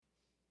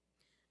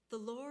The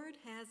Lord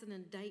has an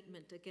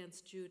indictment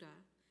against Judah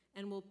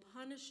and will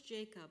punish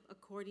Jacob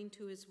according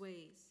to his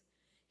ways.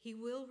 He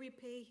will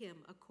repay him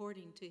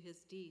according to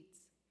his deeds.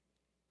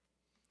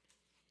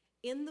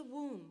 In the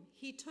womb,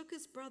 he took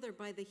his brother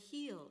by the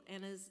heel,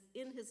 and as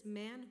in his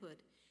manhood,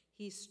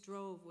 he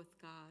strove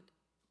with God.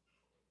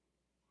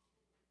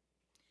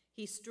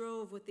 He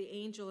strove with the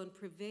angel and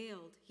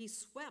prevailed. He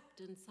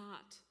swept and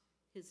sought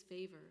his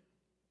favor.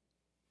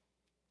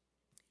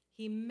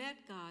 He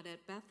met God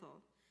at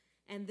Bethel,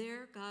 and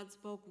there God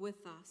spoke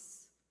with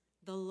us.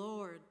 The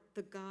Lord,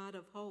 the God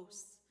of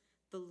hosts,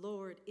 the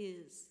Lord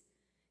is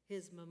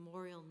his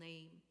memorial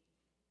name.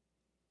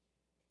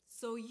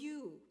 So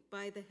you,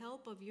 by the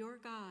help of your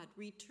God,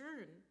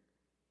 return,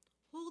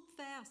 hold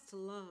fast to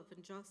love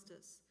and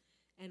justice,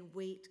 and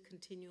wait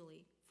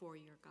continually for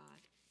your God.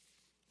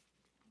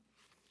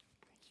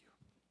 Thank you.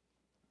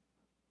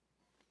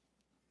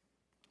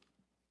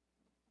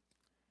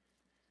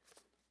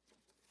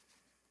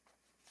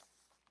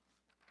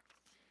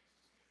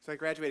 So I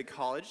graduated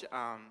college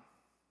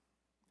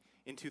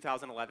in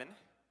 2011,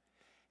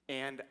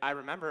 and I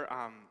remember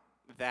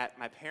that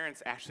my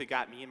parents actually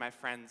got me and my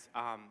friends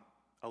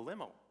a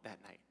limo that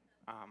night.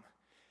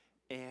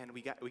 And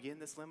we get in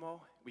this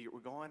limo, we're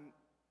going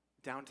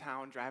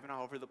downtown, driving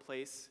all over the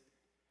place,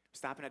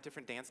 stopping at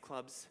different dance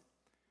clubs.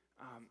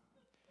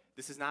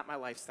 This is not my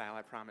lifestyle,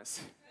 I promise.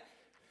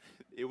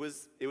 It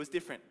was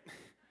different.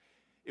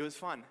 It was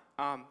fun.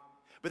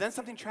 But then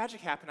something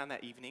tragic happened on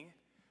that evening,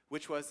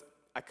 which was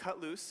I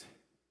cut loose,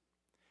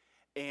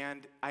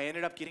 and I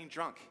ended up getting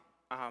drunk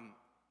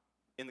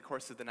in the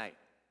course of the night.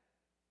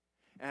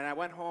 And I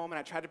went home, and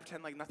I tried to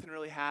pretend like nothing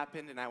really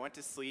happened, and I went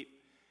to sleep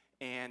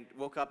and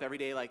woke up every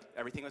day like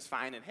everything was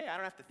fine, and hey, I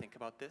don't have to think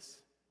about this.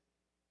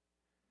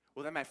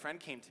 Well, then my friend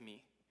came to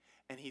me,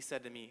 and he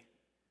said to me,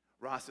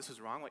 Ross, this was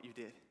wrong what you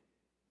did.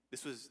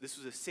 This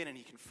was a sin, and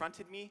he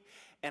confronted me,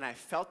 and I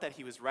felt that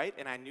he was right,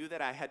 and I knew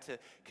that I had to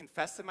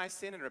confess to my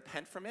sin and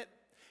repent from it,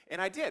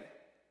 and I did.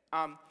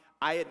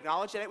 I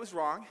acknowledged that it was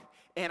wrong,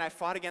 and I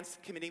fought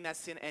against committing that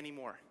sin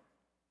anymore.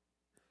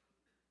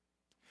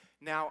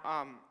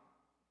 Now,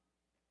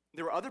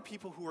 there were other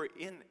people who were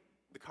in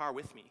the car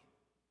with me,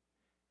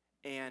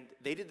 and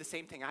they did the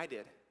same thing I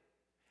did.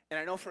 And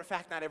I know for a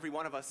fact not every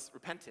one of us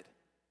repented.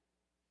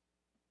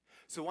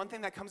 So one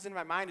thing that comes into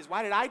my mind is,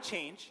 why did I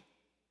change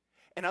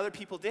and other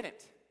people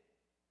didn't?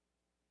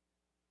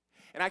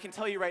 And I can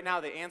tell you right now,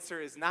 the answer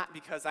is not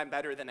because I'm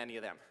better than any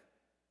of them.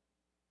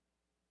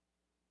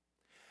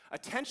 A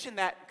tension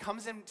that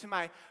comes into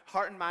my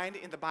heart and mind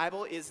in the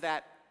Bible is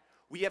that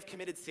we have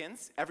committed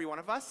sins, every one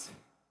of us,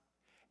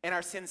 and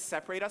our sins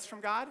separate us from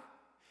God.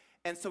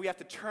 And so we have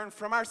to turn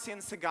from our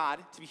sins to God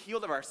to be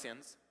healed of our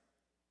sins.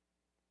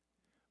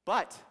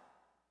 But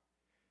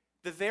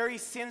the very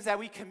sins that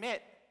we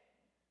commit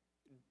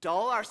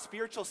dull our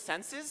spiritual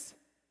senses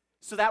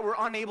so that we're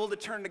unable to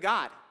turn to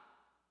God.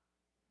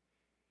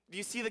 Do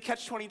you see the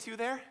catch-22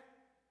 there?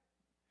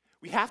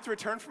 We have to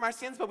return from our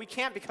sins, but we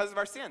can't because of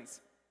our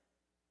sins.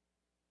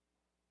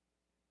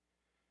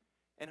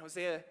 And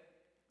Hosea,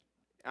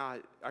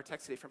 our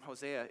text today from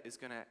Hosea is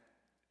going to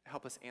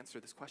help us answer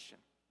this question.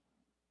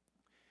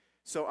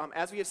 So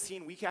as we have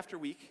seen week after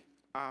week,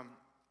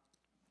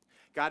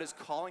 God is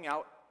calling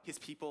out his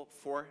people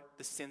for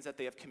the sins that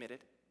they have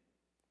committed.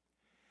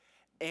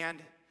 And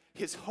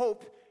his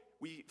hope,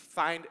 we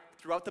find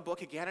throughout the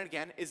book again and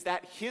again, is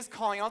that his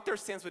calling out their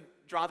sins would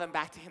draw them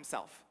back to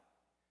himself.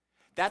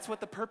 That's what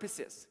the purpose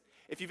is.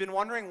 If you've been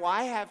wondering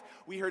why have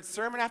we heard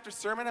sermon after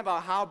sermon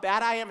about how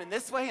bad I am in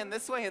this way and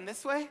this way and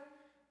this way,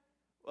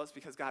 well, it's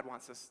because God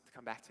wants us to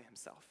come back to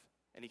himself,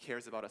 and he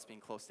cares about us being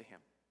close to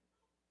him.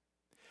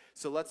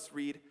 So let's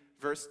read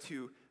verse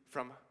 2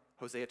 from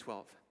Hosea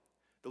 12.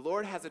 The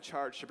Lord has a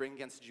charge to bring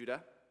against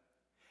Judah,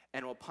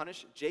 and will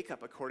punish Jacob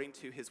according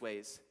to his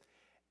ways,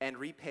 and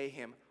repay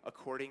him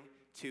according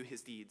to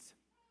his deeds.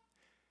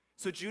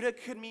 So Judah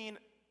could mean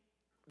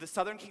the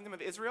southern kingdom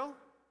of Israel,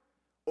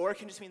 or it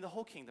can just mean the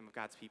whole kingdom of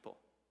God's people.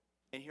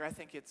 And here I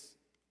think it's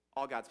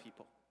all God's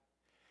people.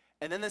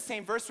 And then the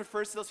same verse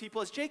refers to those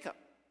people as Jacob.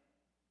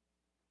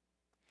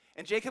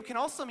 And Jacob can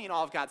also mean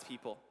all of God's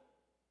people,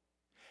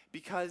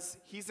 because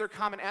he's their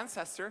common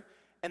ancestor,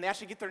 and they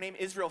actually get their name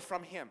Israel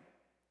from him.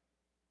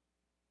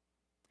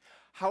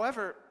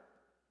 However,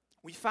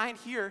 we find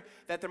here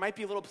that there might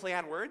be a little play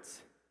on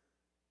words,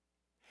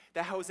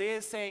 that Hosea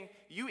is saying,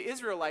 you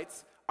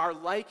Israelites are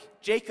like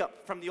Jacob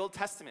from the Old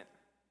Testament.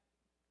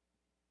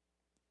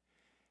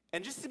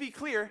 And just to be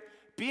clear,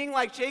 being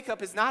like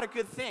Jacob is not a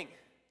good thing.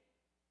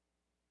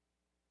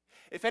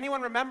 If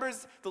anyone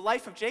remembers the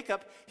life of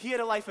Jacob, he had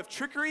a life of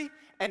trickery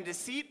and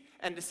deceit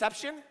and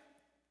deception.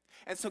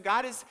 And so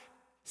God is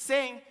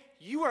saying,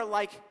 you are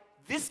like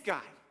this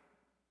guy.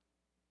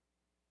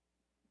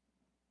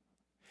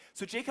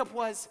 So Jacob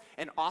was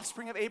an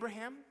offspring of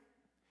Abraham,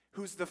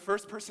 who's the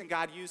first person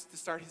God used to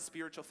start his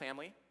spiritual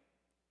family.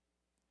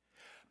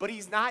 But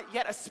he's not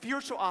yet a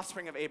spiritual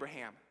offspring of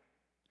Abraham.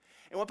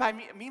 And what I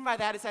mean by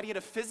that is that he had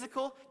a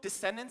physical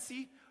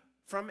descendancy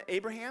from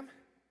Abraham,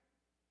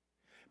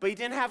 but he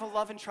didn't have a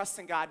love and trust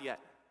in God yet.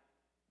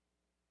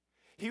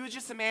 He was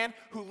just a man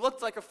who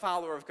looked like a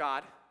follower of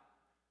God,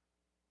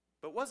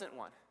 but wasn't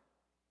one.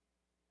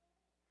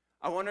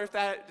 I wonder if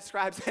that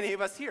describes any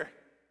of us here.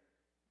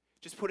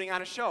 Just putting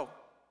on a show.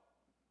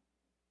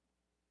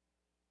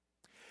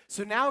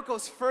 So now it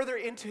goes further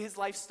into his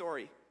life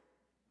story.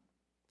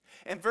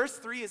 And verse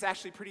 3 is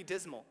actually pretty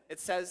dismal. It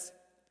says,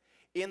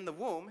 in the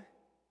womb,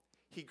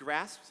 he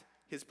grasped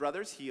his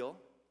brother's heel,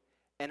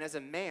 and as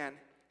a man,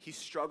 he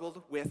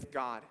struggled with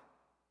God.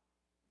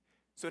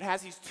 So it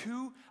has these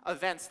two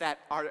events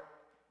that are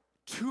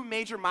two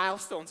major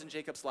milestones in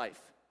Jacob's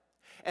life.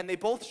 And they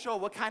both show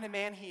what kind of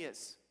man he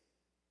is.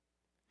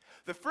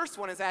 The first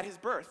one is at his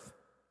birth.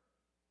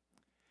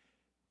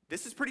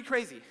 This is pretty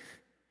crazy.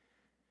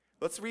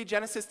 Let's read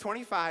Genesis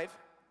 25,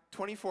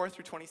 24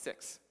 through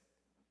 26.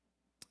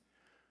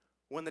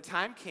 When the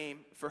time came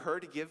for her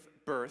to give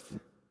birth,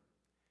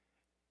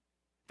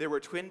 there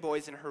were twin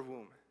boys in her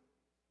womb.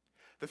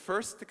 The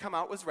first to come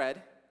out was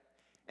red,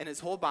 and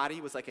his whole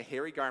body was like a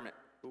hairy garment.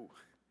 Ooh.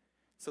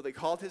 So they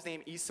called his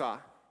name Esau.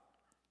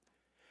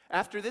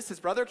 After this,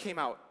 his brother came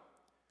out,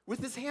 with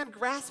his hand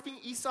grasping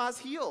Esau's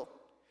heel.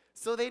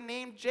 So they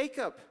named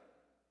Jacob.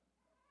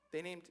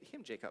 They named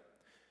him Jacob.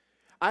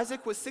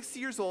 Isaac was 60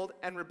 years old,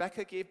 and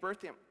Rebekah gave birth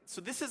to him. So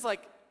this is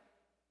like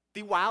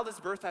the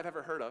wildest birth I've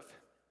ever heard of.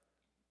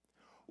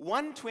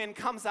 One twin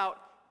comes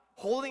out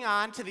holding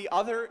on to the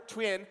other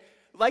twin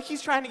like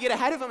he's trying to get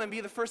ahead of him and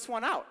be the first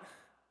one out.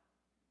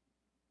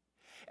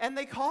 And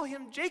they call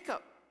him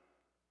Jacob,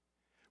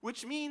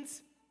 which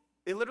means,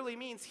 it literally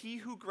means he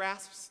who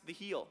grasps the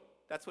heel.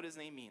 That's what his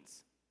name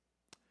means.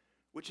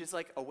 Which is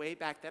like a way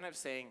back then of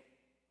saying,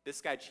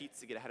 this guy cheats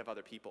to get ahead of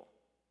other people.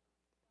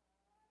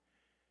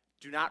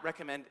 Do not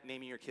recommend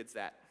naming your kids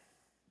that.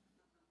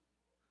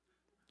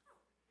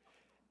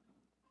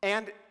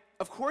 And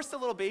of course the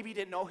little baby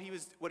didn't know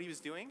what he was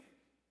doing,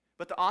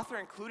 but the author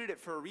included it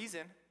for a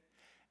reason.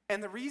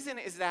 And the reason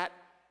is that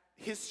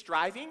his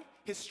striving,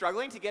 his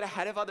struggling to get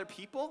ahead of other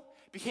people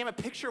became a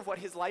picture of what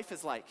his life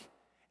is like.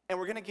 And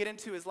we're going to get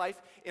into his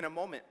life in a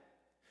moment.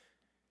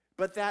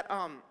 But that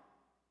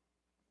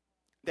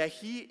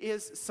he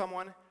is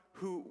someone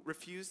who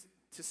refused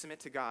to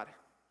submit to God.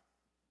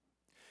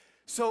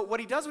 So what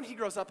he does when he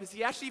grows up is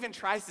he actually even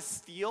tries to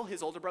steal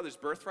his older brother's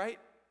birthright.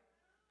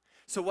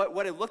 So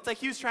what it looked like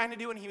he was trying to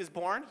do when he was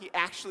born, he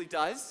actually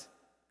does.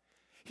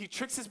 He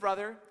tricks his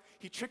brother,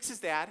 he tricks his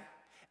dad,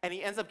 and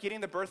he ends up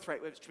getting the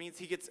birthright, which means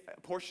he gets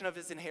a portion of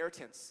his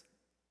inheritance.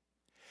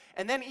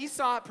 And then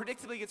Esau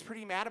predictably gets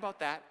pretty mad about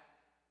that,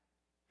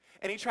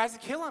 and he tries to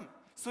kill him,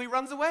 so he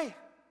runs away.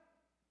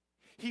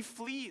 He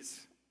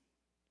flees.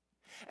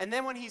 And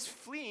then when he's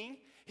fleeing,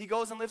 he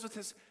goes and lives with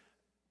his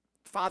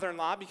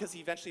father-in-law because he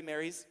eventually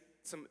marries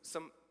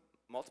some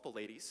multiple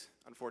ladies,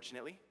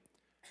 unfortunately.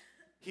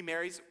 He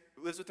lives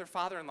with their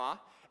father-in-law.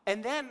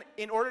 And then,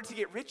 in order to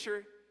get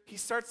richer, he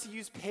starts to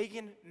use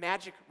pagan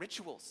magic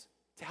rituals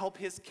to help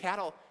his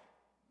cattle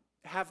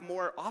have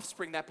more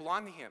offspring that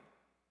belong to him.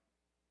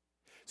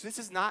 So this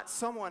is not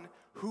someone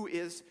who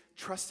is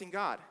trusting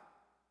God.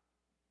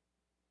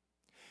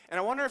 And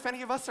I wonder if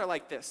any of us are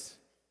like this.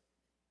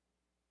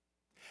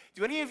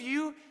 Do any of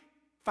you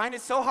find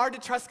it so hard to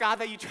trust God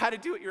that you try to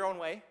do it your own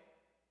way?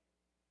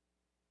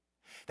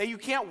 That you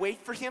can't wait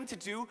for him to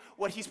do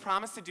what he's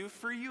promised to do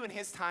for you in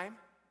his time?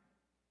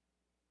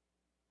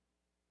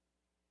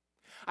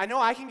 I know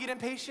I can get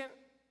impatient.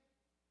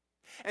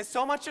 And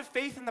so much of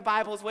faith in the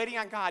Bible is waiting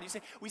on God.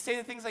 We say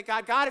the things like,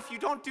 God, if you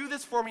don't do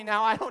this for me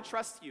now, I don't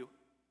trust you.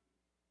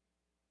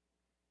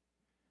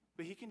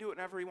 But he can do it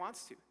whenever he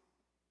wants to.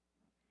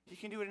 He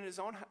can do it in his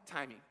own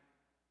timing.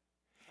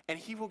 And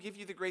he will give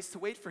you the grace to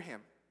wait for him.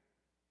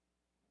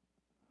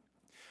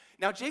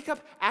 Now,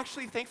 Jacob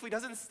actually, thankfully,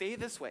 doesn't stay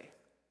this way.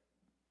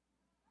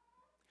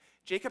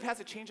 Jacob has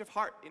a change of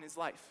heart in his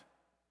life.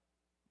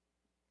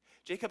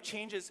 Jacob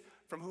changes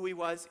from who he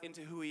was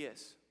into who he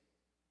is.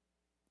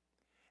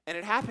 And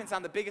it happens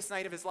on the biggest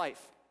night of his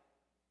life.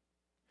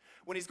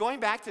 When he's going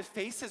back to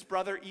face his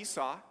brother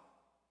Esau,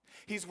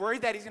 he's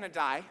worried that he's going to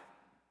die.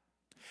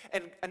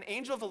 And an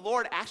angel of the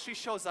Lord actually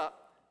shows up.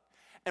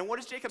 And what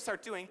does Jacob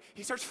start doing?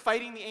 He starts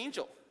fighting the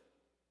angel.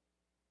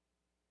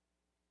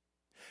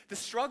 The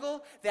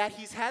struggle that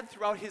he's had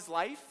throughout his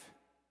life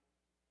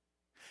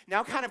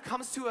now kind of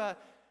comes to a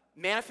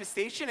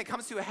manifestation. It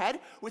comes to a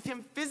head with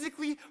him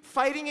physically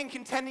fighting and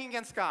contending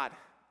against God.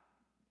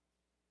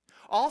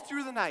 All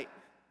through the night.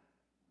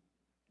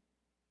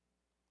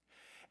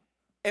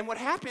 And what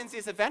happens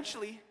is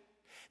eventually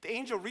the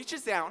angel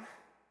reaches down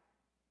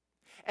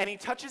and he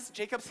touches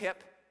Jacob's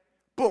hip.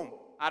 Boom,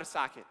 out of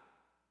socket.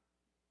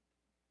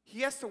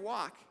 He has to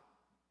walk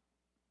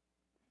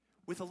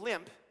with a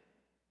limp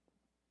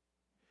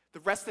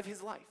the rest of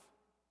his life.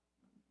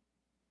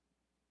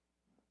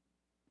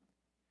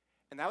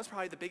 And that was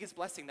probably the biggest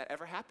blessing that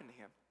ever happened to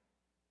him.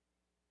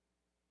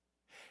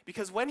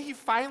 Because when he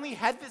finally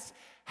had this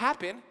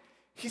happen,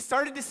 he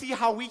started to see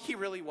how weak he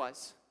really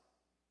was.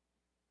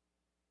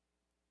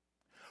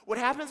 What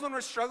happens when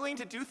we're struggling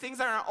to do things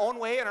in our own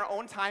way and our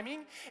own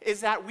timing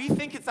is that we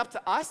think it's up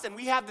to us and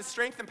we have the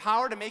strength and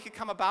power to make it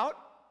come about.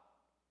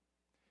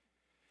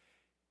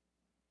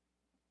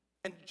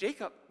 And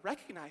Jacob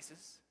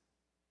recognizes,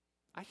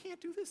 I can't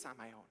do this on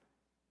my own.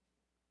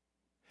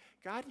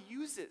 God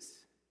uses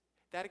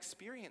that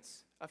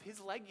experience of his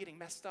leg getting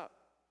messed up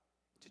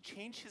to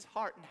change his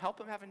heart and help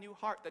him have a new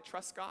heart that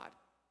trusts God.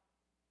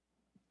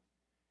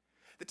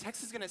 The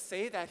text is going to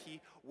say that he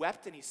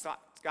wept and he sought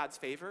God's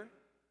favor.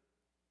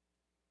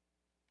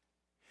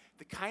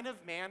 The kind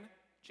of man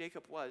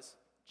Jacob was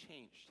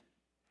changed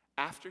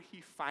after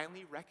he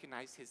finally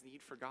recognized his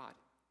need for God.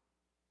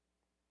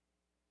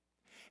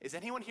 Is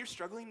anyone here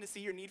struggling to see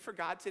your need for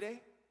God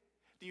today?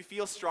 Do you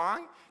feel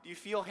strong? Do you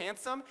feel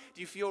handsome?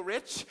 Do you feel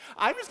rich?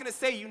 I'm just going to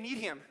say you need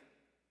him.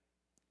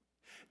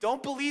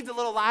 Don't believe the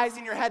little lies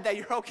in your head that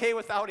you're okay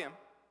without him.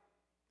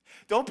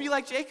 Don't be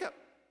like Jacob.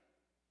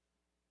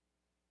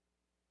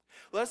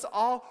 Let us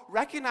all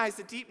recognize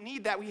the deep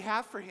need that we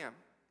have for him.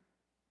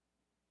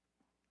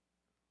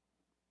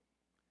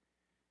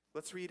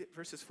 Let's read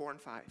verses 4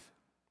 and 5.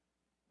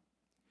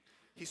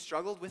 He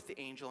struggled with the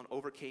angel and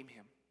overcame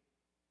him.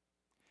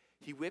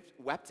 He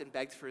wept and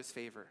begged for his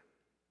favor.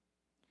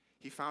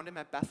 He found him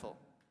at Bethel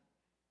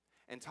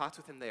and talked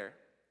with him there.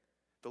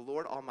 The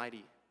Lord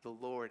Almighty, the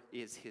Lord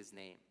is his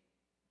name.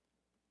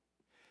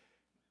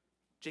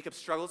 Jacob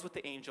struggles with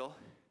the angel.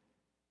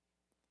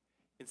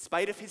 In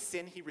spite of his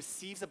sin, he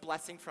receives a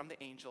blessing from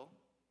the angel.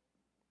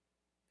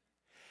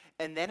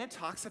 And then it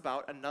talks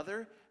about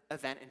another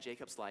event in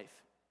Jacob's life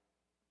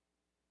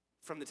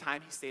from the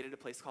time he stayed at a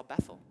place called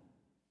Bethel.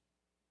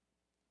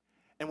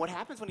 And what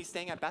happens when he's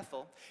staying at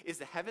Bethel is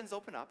the heavens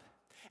open up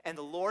and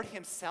the Lord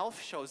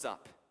himself shows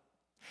up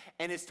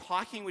and is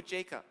talking with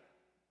Jacob.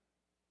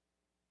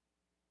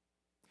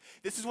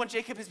 This is when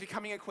Jacob is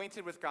becoming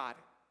acquainted with God.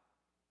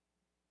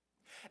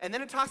 And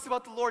then it talks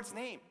about the Lord's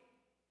name,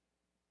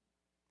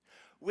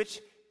 which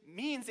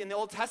means in the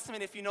Old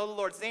Testament, if you know the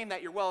Lord's name,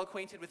 that you're well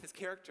acquainted with his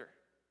character.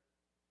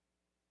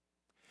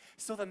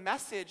 So the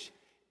message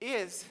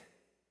is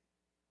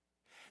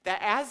that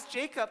as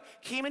Jacob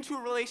came into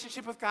a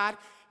relationship with God,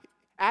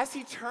 as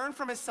he turned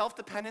from his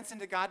self-dependence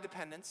into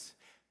God-dependence,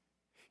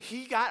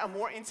 he got a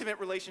more intimate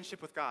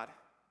relationship with God.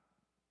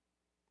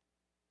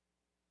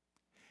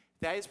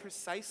 That is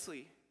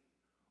precisely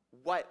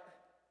what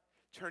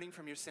turning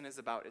from your sin is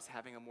about, is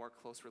having a more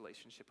close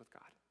relationship with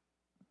God.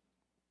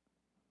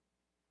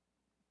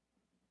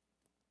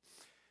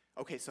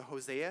 Okay, so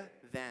Hosea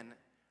then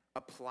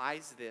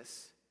applies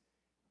this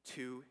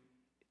to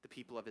the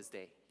people of his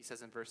day. He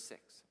says in verse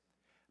 6,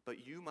 "But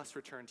you must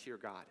return to your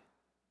God.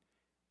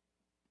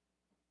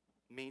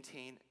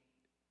 Maintain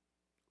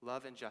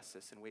love and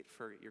justice and wait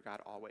for your God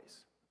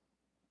always."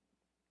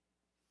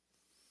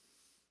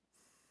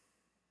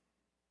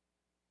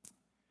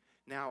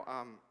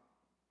 Now,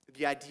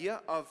 the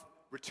idea of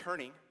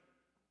returning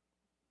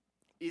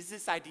is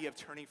this idea of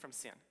turning from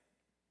sin.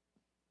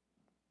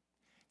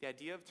 The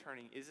idea of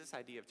turning is this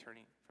idea of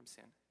turning from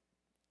sin.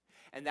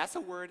 And that's a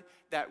word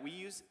that we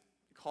use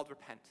called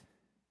repent.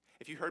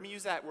 If you heard me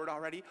use that word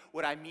already,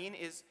 what I mean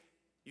is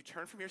you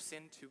turn from your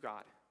sin to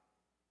God.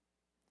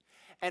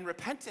 And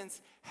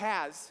repentance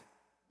has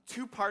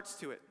two parts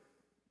to it.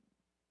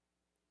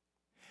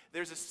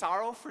 There's a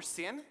sorrow for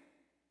sin,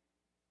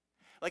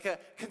 like a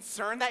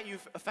concern that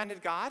you've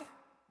offended God,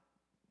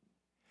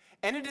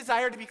 and a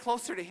desire to be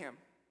closer to him.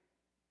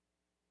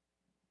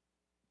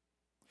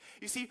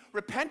 You see,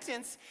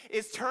 repentance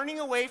is turning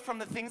away from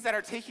the things that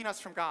are taking us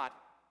from God.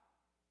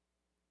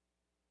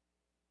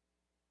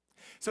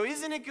 So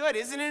isn't it good?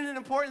 Isn't it an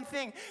important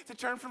thing to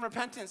turn from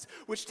repentance,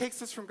 which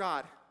takes us from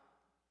God?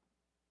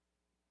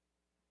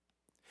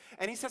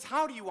 And he says,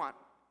 how do you want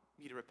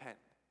me to repent?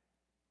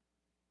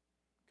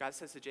 God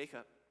says to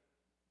Jacob,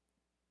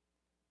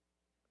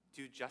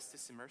 do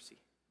justice and mercy.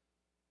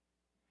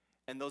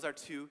 And those are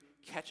two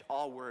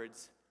catch-all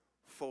words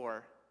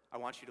for I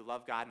want you to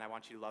love God and I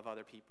want you to love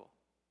other people.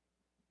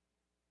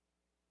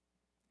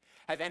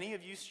 Have any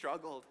of you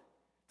struggled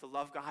to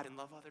love God and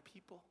love other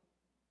people?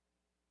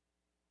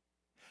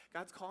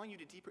 God's calling you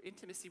to deeper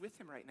intimacy with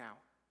him right now.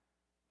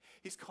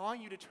 He's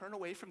calling you to turn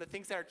away from the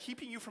things that are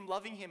keeping you from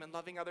loving him and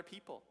loving other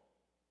people.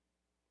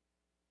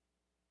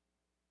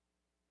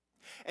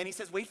 And he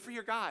says, wait for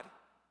your God.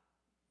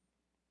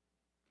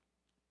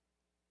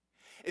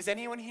 Is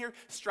anyone here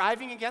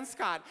striving against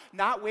God,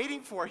 not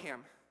waiting for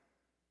him,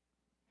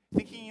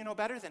 thinking you know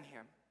better than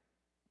him?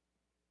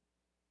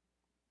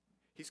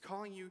 He's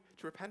calling you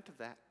to repent of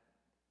that.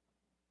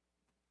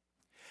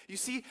 You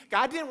see,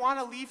 God didn't want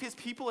to leave his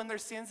people in their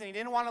sins, and he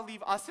didn't want to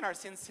leave us in our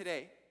sins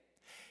today.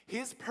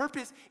 His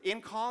purpose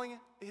in calling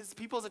his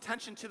people's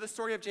attention to the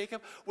story of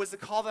Jacob was to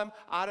call them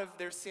out of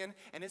their sin,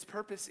 and his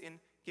purpose in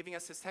giving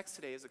us this text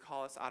today is to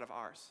call us out of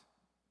ours.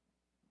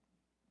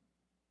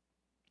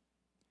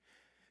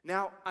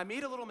 Now, I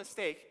made a little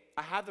mistake.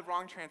 I had the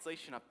wrong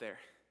translation up there.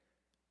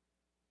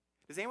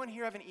 Does anyone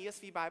here have an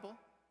ESV Bible?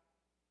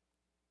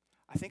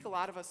 I think a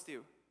lot of us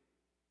do.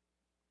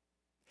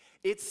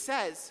 It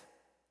says,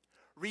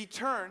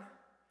 return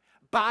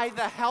by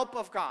the help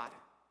of God.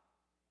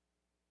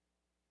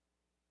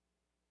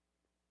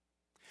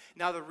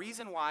 Now, the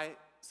reason why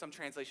some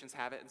translations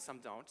have it and some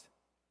don't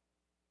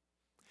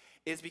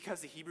is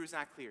because the Hebrew is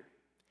not clear.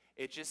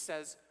 It just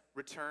says,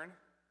 return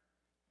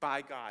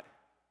by God.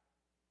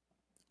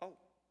 Oh,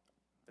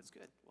 that's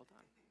good. Well done.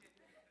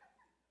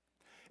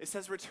 It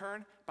says,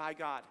 return by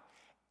God.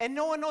 And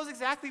no one knows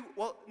exactly,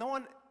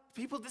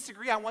 people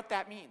disagree on what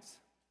that means.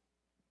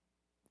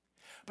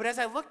 But as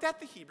I looked at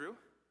the Hebrew,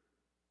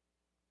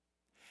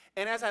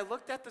 and as I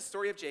looked at the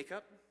story of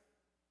Jacob,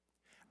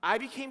 I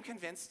became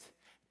convinced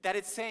that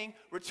it's saying,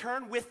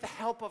 return with the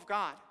help of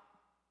God.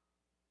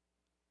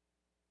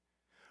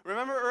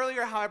 Remember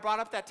earlier how I brought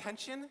up that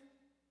tension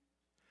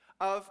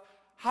of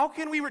how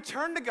can we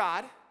return to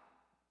God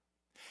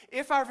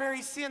if our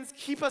very sins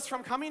keep us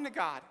from coming to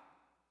God?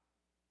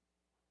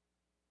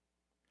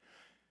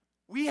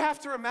 We have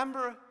to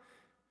remember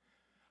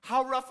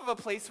how rough of a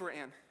place we're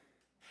in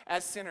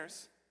as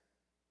sinners.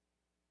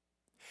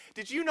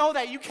 Did you know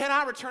that you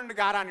cannot return to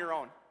God on your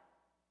own?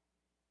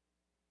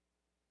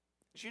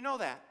 Did you know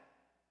that?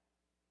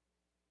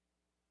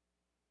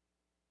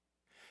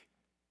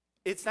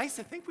 It's nice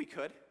to think we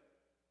could.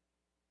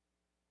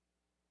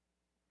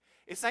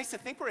 It's nice to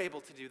think we're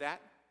able to do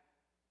that.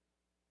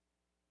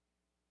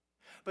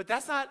 But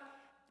that's not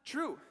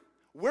true.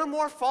 We're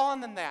more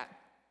fallen than that.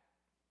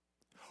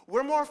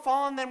 We're more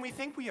fallen than we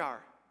think we are.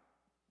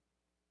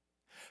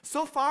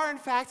 So far, in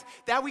fact,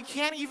 that we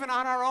can't even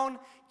on our own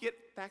get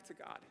back to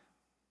God.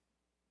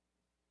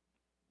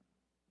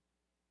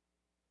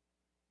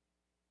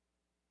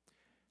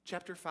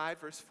 Chapter 5,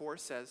 verse 4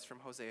 says from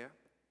Hosea,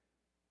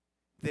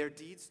 their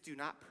deeds do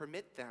not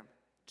permit them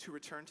to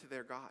return to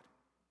their God.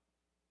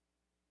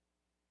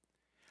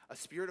 A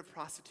spirit of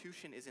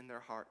prostitution is in their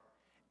heart,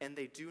 and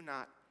they do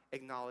not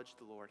acknowledge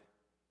the Lord.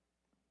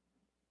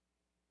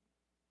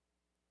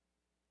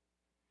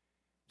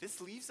 This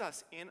leaves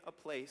us in a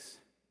place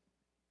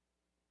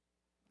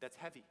that's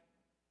heavy.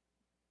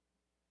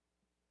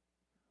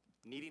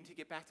 Needing to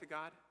get back to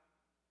God,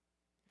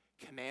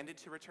 commanded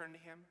to return to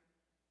Him,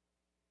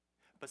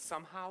 but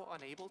somehow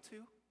unable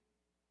to.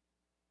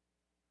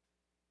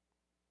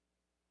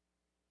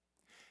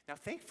 Now,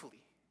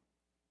 thankfully,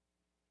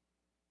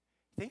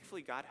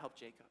 God helped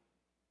Jacob.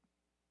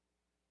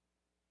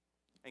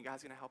 And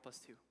God's going to help us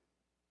too.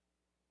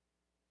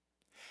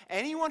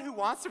 Anyone who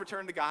wants to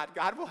return to God,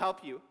 God will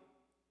help you.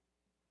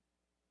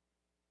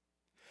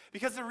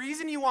 Because the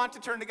reason you want to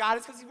turn to God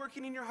is because He's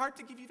working in your heart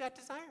to give you that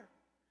desire.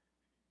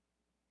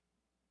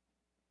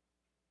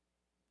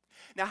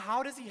 Now,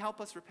 how does He help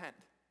us repent?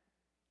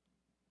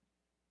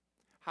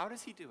 How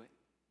does He do it?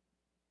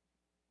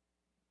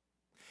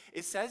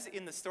 It says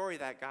in the story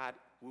that God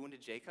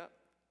wounded Jacob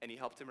and He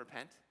helped him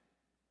repent.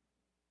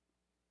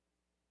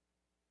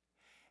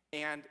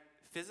 And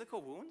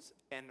physical wounds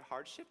and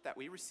hardship that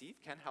we receive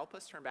can help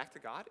us turn back to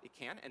God. It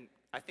can, and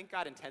I think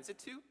God intends it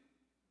to.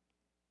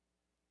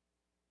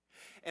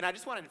 And I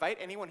just want to invite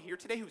anyone here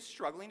today who's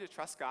struggling to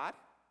trust God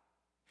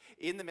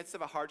in the midst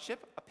of a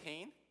hardship, a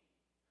pain,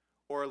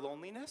 or a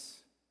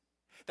loneliness,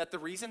 that the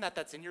reason that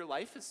that's in your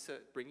life is to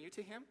bring you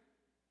to Him.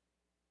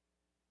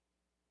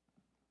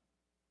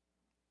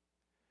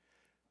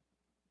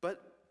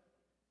 But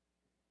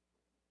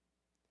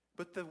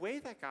the way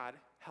that God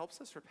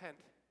helps us repent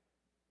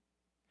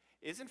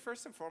isn't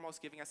first and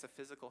foremost giving us a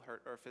physical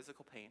hurt or a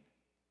physical pain.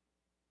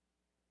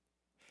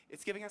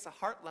 It's giving us a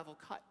heart-level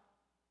cut,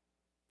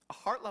 a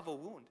heart-level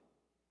wound.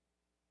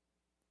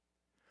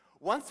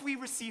 Once we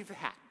receive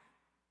that,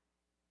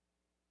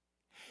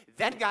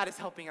 then God is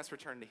helping us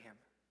return to Him.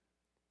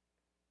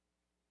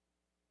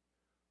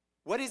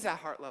 What is that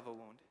heart-level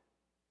wound?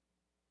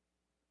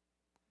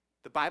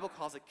 The Bible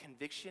calls it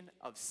conviction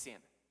of sin.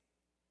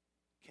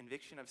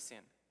 Conviction of sin.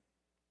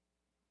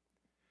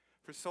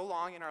 For so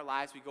long in our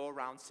lives, we go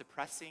around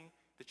suppressing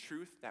the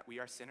truth that we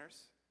are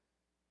sinners.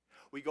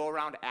 We go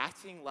around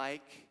acting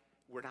like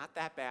we're not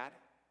that bad,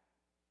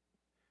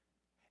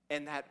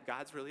 and that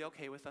God's really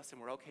okay with us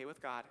and we're okay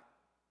with God.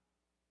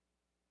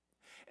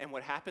 And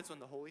what happens when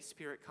the Holy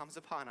Spirit comes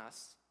upon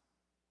us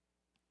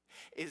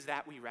is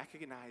that we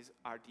recognize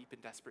our deep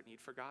and desperate need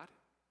for God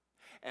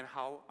and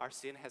how our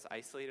sin has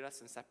isolated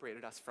us and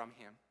separated us from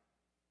Him.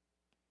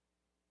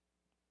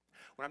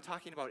 What I'm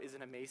talking about is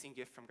an amazing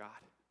gift from God.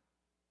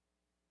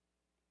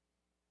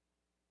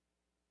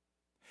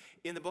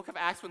 In the book of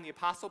Acts, when the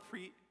Apostle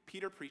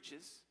Peter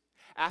preaches,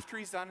 after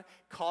he's done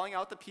calling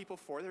out the people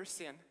for their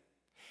sin,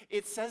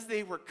 it says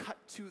they were cut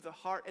to the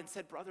heart and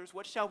said, brothers,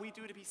 what shall we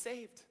do to be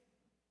saved?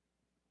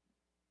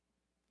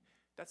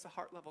 That's a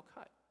heart-level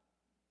cut.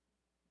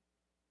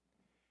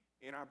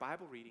 In our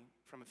Bible reading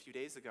from a few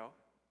days ago,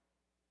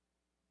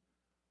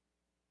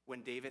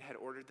 when David had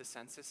ordered the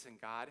census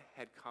and God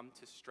had come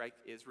to strike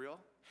Israel,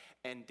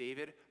 and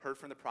David heard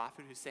from the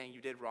prophet who's saying, you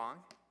did wrong,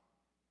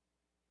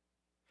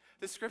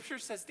 the scripture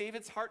says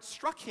David's heart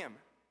struck him.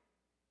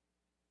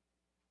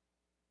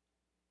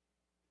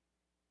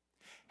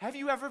 Have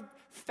you ever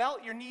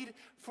felt your need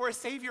for a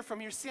Savior from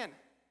your sin?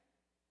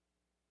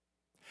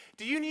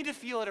 Do you need to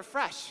feel it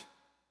afresh?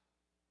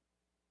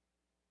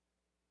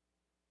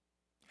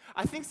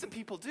 I think some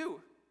people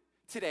do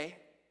today.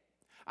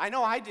 I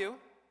know I do.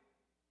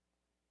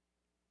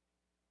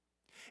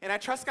 And I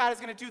trust God is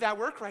going to do that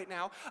work right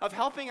now of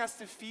helping us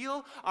to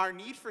feel our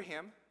need for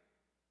him,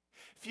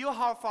 feel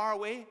how far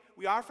away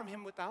we are from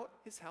him without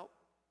his help,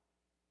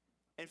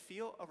 and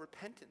feel a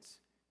repentance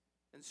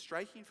and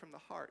striking from the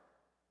heart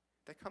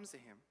that comes to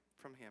him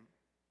from him.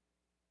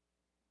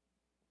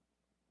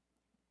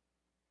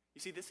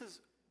 You see, this is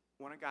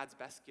one of God's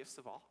best gifts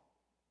of all.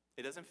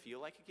 It doesn't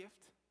feel like a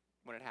gift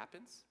when it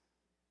happens.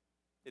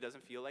 It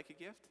doesn't feel like a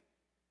gift,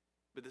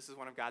 but this is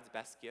one of God's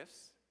best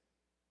gifts.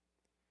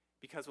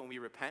 Because when we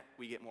repent,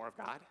 we get more of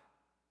God.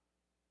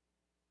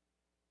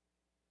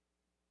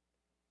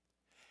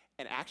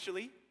 And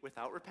actually,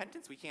 without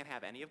repentance, we can't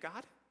have any of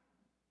God.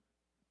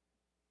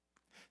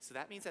 So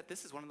that means that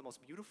this is one of the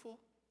most beautiful,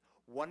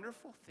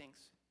 wonderful things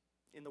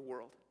in the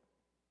world.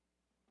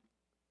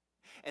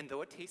 And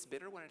though it tastes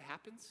bitter when it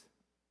happens,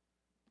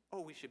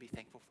 oh, we should be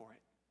thankful for it.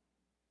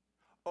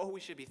 Oh, we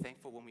should be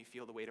thankful when we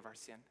feel the weight of our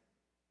sin.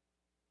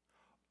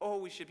 Oh,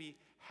 we should be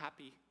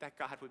happy that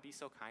God would be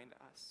so kind to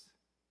us.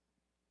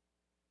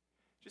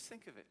 Just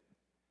think of it.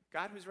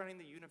 God, who's running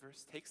the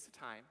universe, takes the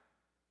time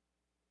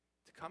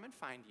to come and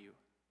find you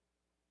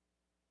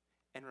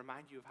and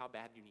remind you of how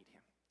bad you need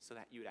him so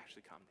that you would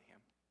actually come to him.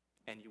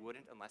 And you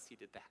wouldn't unless he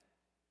did that.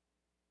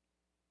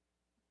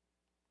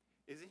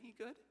 Isn't he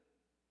good?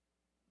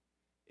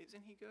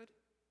 Isn't he good?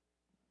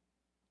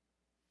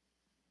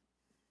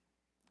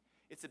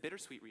 It's a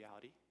bittersweet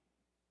reality.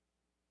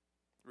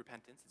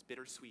 Repentance, it's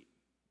bittersweet.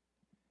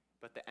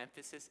 But the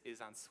emphasis is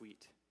on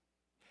sweet.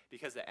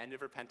 Because the end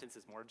of repentance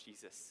is more of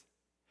Jesus.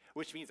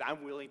 Which means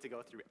I'm willing to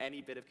go through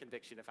any bit of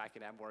conviction if I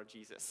can have more of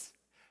Jesus.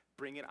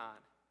 Bring it on.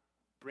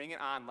 Bring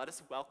it on. Let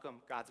us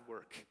welcome God's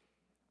work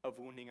of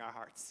wounding our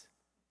hearts.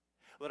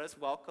 Let us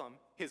welcome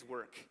his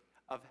work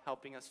of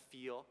helping us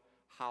feel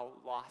how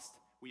lost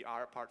we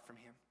are apart from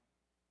him.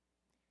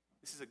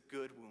 This is a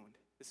good wound.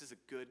 This is a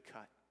good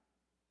cut.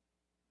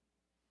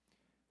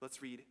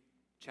 Let's read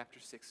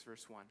chapter 6,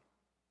 verse 1.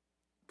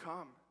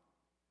 Come,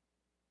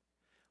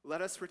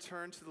 let us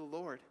return to the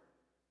Lord,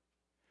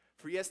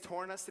 for he has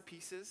torn us to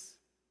pieces,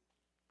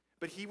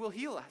 but he will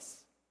heal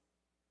us.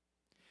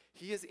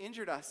 He has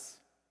injured us,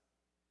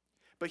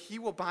 but he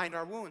will bind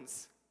our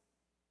wounds.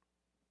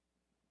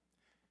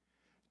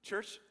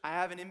 Church, I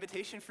have an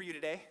invitation for you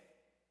today.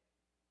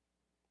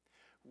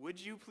 Would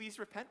you please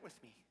repent with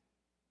me?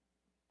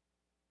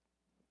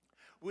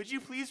 Would you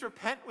please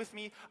repent with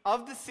me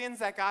of the sins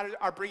that God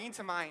are bringing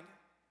to mind?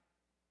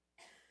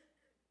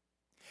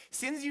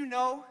 Sins you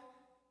know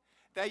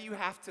that you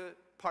have to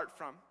part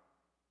from.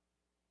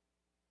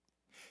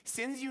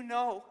 Sins you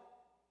know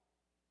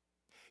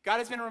God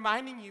has been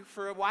reminding you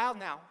for a while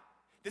now.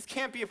 This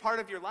can't be a part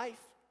of your life.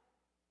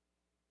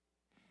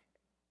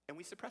 And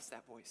we suppress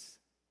that voice.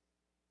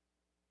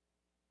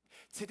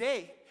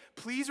 Today,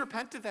 please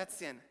repent of that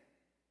sin.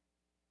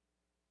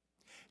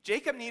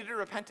 Jacob needed to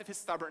repent of his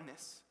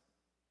stubbornness.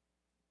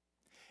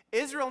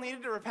 Israel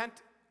needed to repent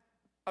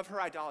of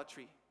her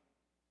idolatry.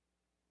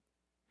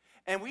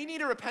 And we need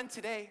to repent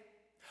today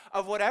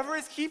of whatever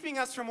is keeping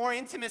us from more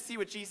intimacy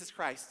with Jesus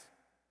Christ.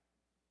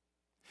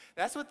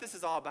 That's what this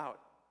is all about.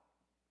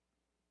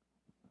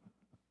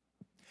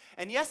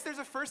 And yes, there's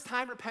a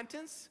first-time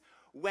repentance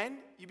when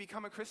you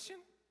become a Christian.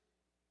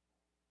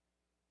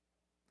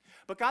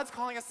 But God's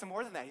calling us to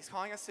more than that. He's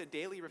calling us to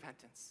daily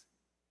repentance.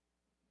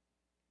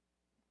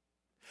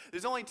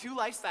 There's only two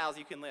lifestyles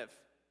you can live.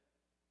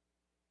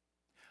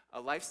 A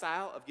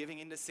lifestyle of giving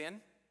into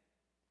sin,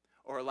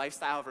 or a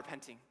lifestyle of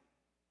repenting.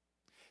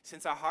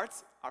 Since our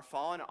hearts are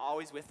fallen and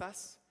always with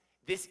us,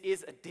 this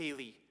is a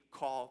daily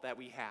call that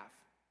we have.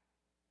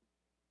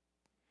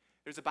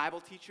 There's a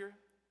Bible teacher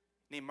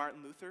named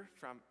Martin Luther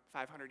from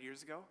 500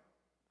 years ago,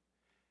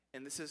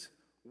 and this is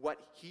what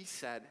he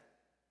said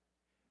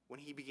when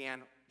he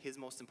began his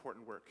most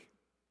important work.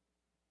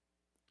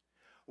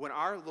 When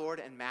our Lord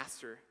and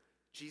Master,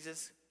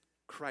 Jesus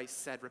Christ,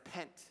 said,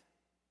 "Repent,"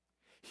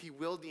 he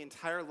willed the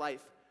entire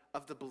life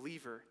of the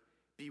believer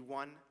be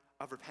one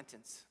of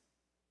repentance.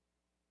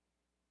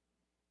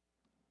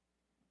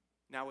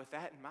 Now, with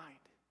that in mind,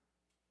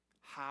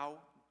 how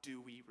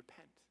do we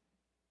repent?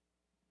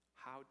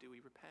 How do we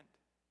repent?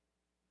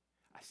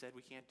 I said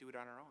we can't do it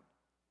on our own.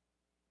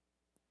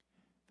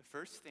 The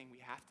first thing we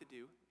have to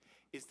do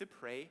is to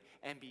pray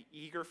and be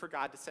eager for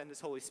God to send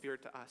his Holy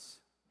Spirit to us.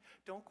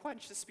 Don't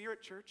quench the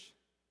Spirit, church.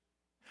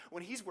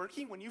 When he's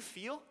working, when you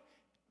feel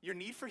your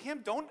need for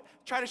him, don't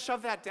try to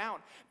shove that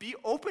down. Be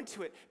open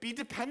to it. Be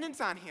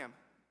dependent on him.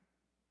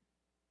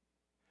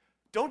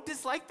 Don't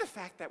dislike the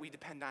fact that we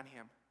depend on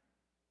him.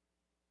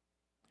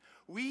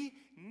 We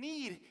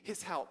need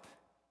his help.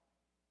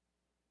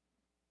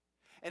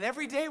 And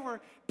every day we're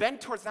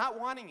bent towards not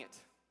wanting it.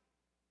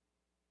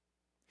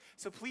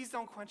 So please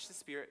don't quench the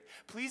Spirit.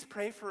 Please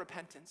pray for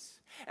repentance.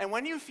 And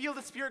when you feel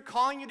the Spirit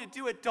calling you to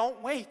do it,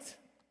 don't wait.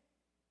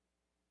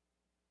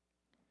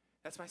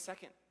 That's my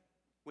second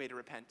way to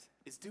repent,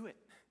 is do it.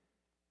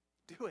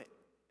 Do it.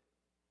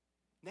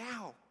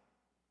 Now.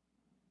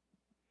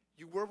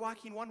 You were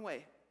walking one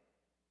way.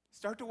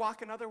 Start to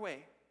walk another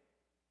way.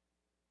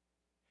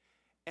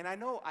 And I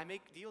know I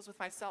make deals with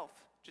myself.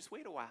 Just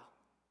wait a while.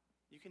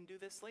 You can do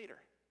this later.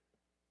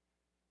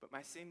 But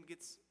my sin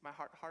gets my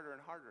heart harder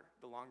and harder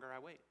the longer I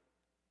wait.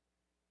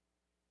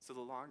 So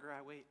the longer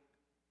I wait,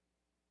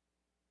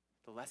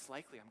 the less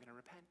likely I'm going to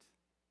repent.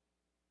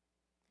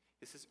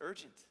 This is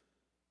urgent.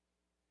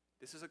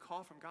 This is a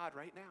call from God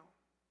right now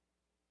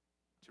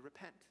to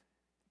repent.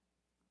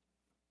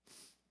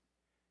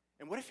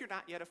 And what if you're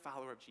not yet a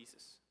follower of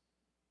Jesus?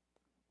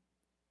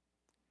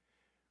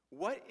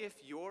 What if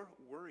you're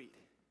worried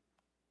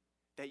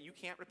that you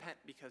can't repent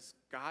because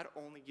God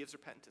only gives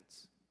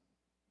repentance?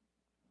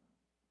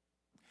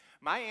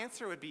 My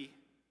answer would be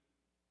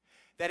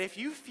that if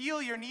you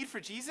feel your need for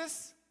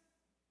Jesus,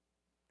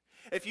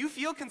 if you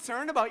feel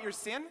concerned about your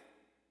sin,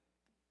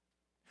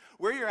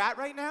 where you're at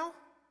right now,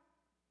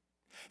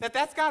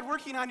 that's God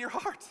working on your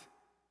heart.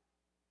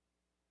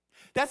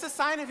 That's a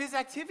sign of his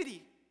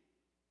activity.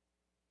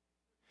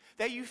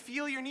 That you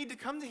feel your need to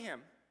come to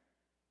him.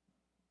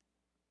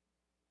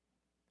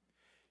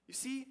 You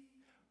see,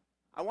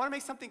 I want to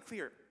make something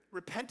clear.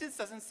 Repentance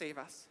doesn't save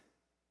us.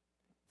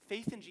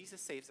 Faith in Jesus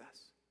saves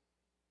us.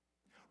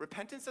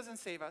 Repentance doesn't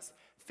save us.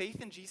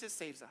 Faith in Jesus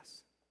saves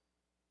us.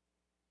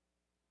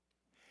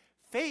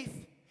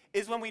 Faith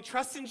is when we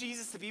trust in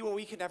Jesus to be what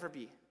we can never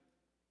be.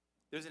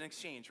 There's an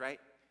exchange, right?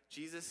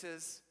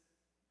 Jesus'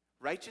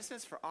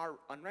 righteousness for our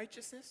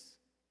unrighteousness.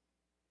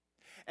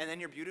 And then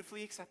you're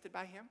beautifully accepted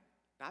by him.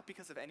 Not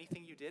because of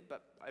anything you did,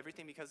 but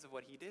everything because of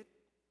what he did.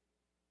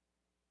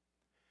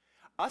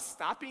 Us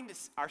stopping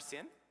our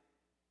sin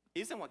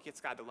isn't what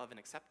gets God to love and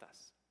accept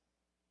us.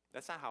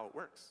 That's not how it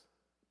works.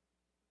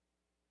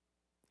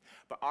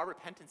 But our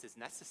repentance is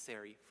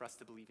necessary for us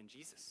to believe in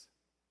Jesus.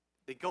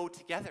 They go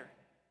together.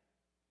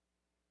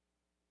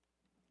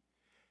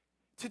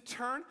 To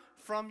turn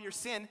from your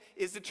sin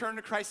is to turn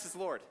to Christ as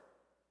Lord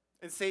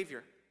and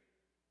Savior.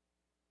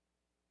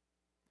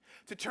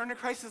 To turn to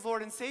Christ as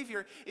Lord and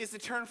Savior is to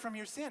turn from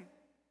your sin.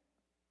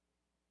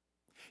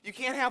 You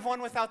can't have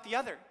one without the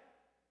other.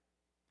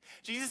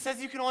 Jesus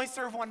says you can only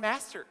serve one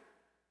master.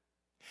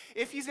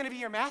 If he's going to be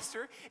your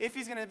master, if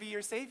he's going to be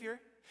your Savior,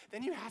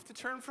 then you have to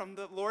turn from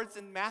the lords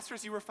and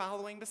masters you were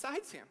following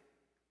besides him.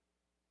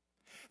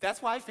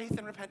 That's why faith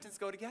and repentance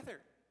go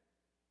together.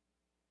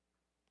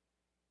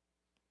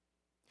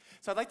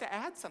 So I'd like to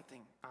add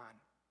something on.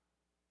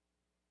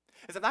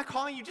 Is I'm not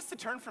calling you just to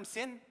turn from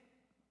sin,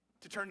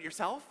 to turn to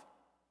yourself,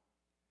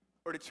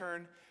 or to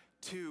turn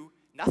to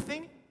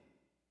nothing.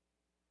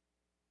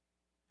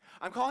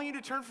 I'm calling you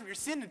to turn from your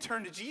sin to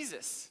turn to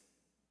Jesus.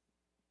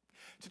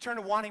 To turn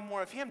to wanting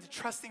more of him, to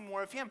trusting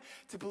more of him,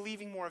 to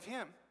believing more of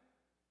him.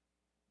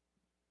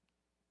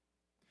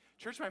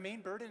 Church, my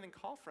main burden and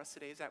call for us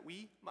today is that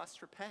we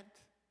must repent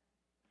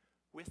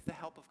with the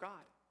help of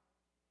God.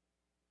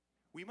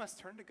 We must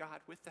turn to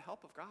God with the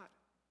help of God.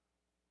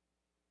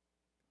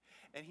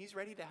 And he's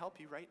ready to help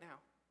you right now.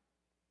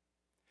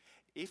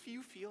 If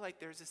you feel like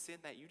there's a sin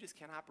that you just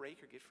cannot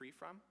break or get free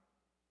from,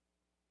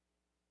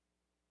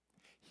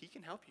 he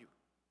can help you.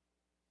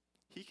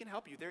 He can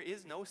help you. There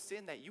is no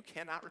sin that you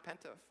cannot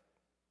repent of.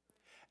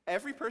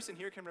 Every person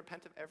here can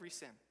repent of every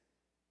sin.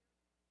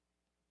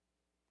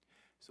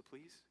 So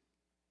please,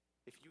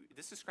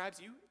 this describes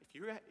you,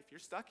 if you're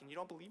stuck and you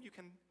don't believe you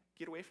can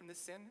get away from this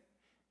sin,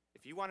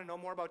 if you want to know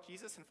more about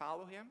Jesus and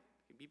follow him,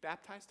 be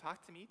baptized,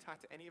 talk to me, talk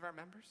to any of our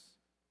members.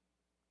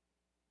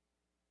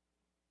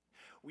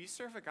 We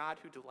serve a God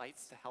who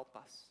delights to help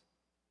us.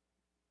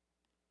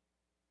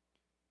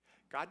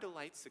 God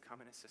delights to come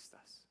and assist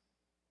us.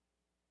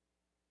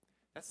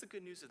 That's the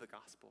good news of the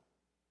gospel,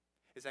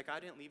 is that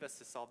God didn't leave us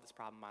to solve this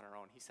problem on our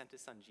own. He sent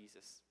his son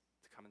Jesus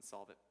to come and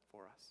solve it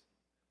for us.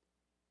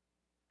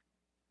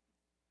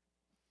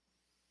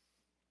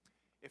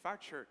 If our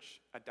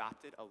church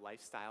adopted a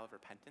lifestyle of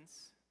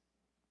repentance,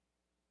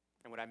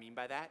 and what I mean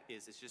by that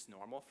is it's just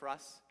normal for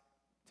us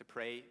to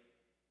pray,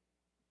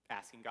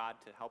 asking God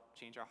to help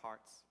change our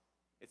hearts.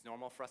 It's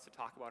normal for us to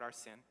talk about our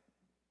sin.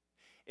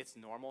 It's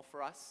normal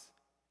for us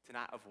to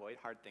not avoid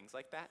hard things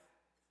like that.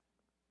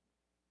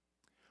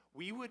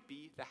 We would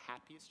be the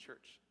happiest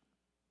church.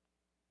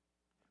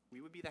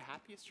 We would be the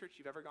happiest church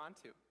you've ever gone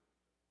to.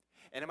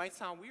 And it might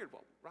sound weird.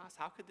 Well, Ross,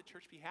 how could the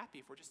church be happy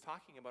if we're just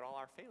talking about all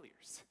our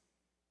failures?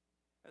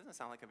 That doesn't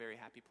sound like a very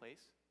happy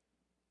place.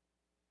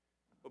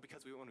 Well,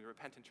 because when we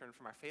repent and turn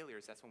from our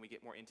failures, that's when we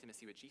get more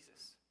intimacy with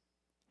Jesus.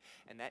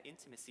 And that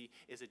intimacy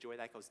is a joy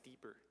that goes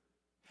deeper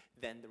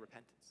than the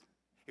repentance.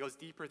 It goes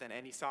deeper than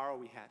any sorrow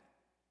we had.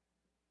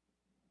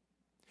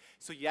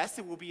 So yes,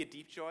 it will be a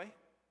deep joy.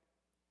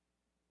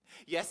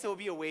 Yes, it will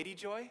be a weighty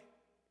joy.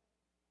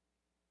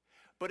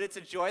 But it's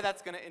a joy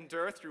that's going to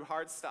endure through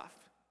hard stuff.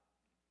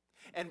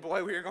 And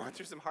boy, we are going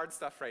through some hard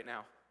stuff right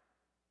now.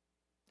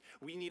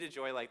 We need a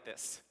joy like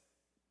this.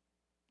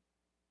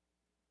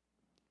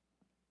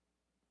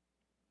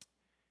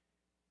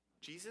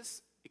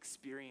 Jesus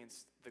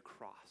experienced the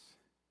cross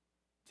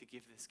to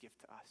give this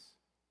gift to us.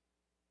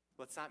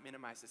 Let's not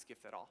minimize this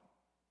gift at all.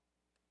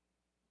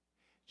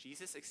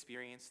 Jesus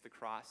experienced the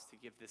cross to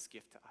give this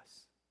gift to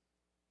us.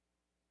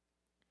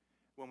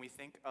 When we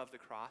think of the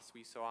cross,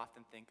 we so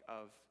often think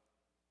of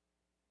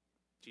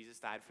Jesus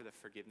died for the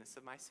forgiveness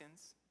of my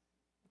sins,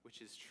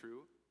 which is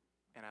true,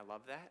 and I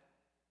love that.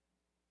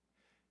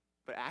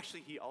 But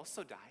actually, he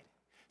also died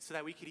so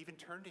that we could even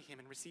turn to him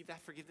and receive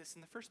that forgiveness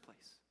in the first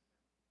place.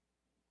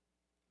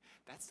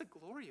 That's the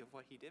glory of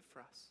what he did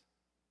for us.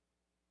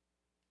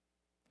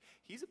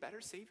 He's a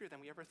better Savior than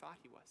we ever thought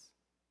he was.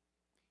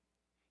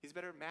 He's a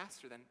better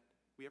master than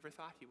we ever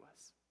thought he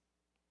was.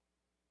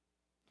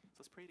 So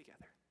let's pray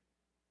together.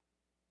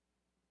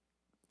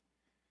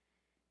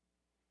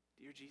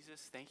 Dear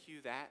Jesus, thank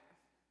you that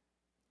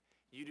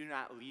you do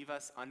not leave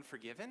us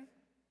unforgiven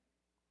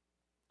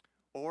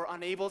or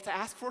unable to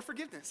ask for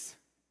forgiveness.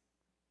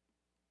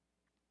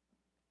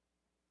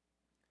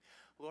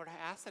 Lord,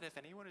 I ask that if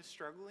anyone is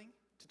struggling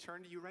to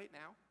turn to you right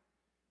now,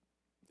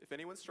 if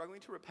anyone's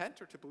struggling to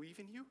repent or to believe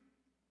in you,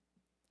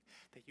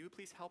 that you would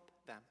please help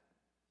them.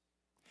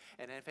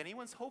 And if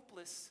anyone's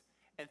hopeless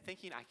and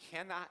thinking, I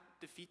cannot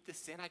defeat this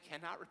sin, I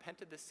cannot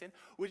repent of this sin,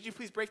 would you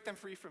please break them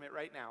free from it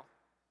right now?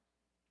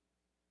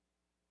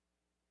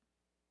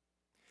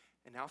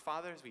 And now,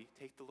 Father, as we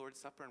take the Lord's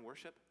Supper and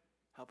worship,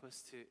 help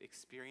us to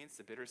experience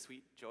the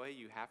bittersweet joy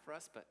you have for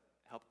us, but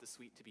help the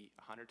sweet to be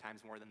 100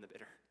 times more than the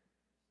bitter.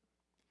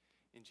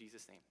 In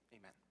Jesus' name,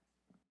 amen.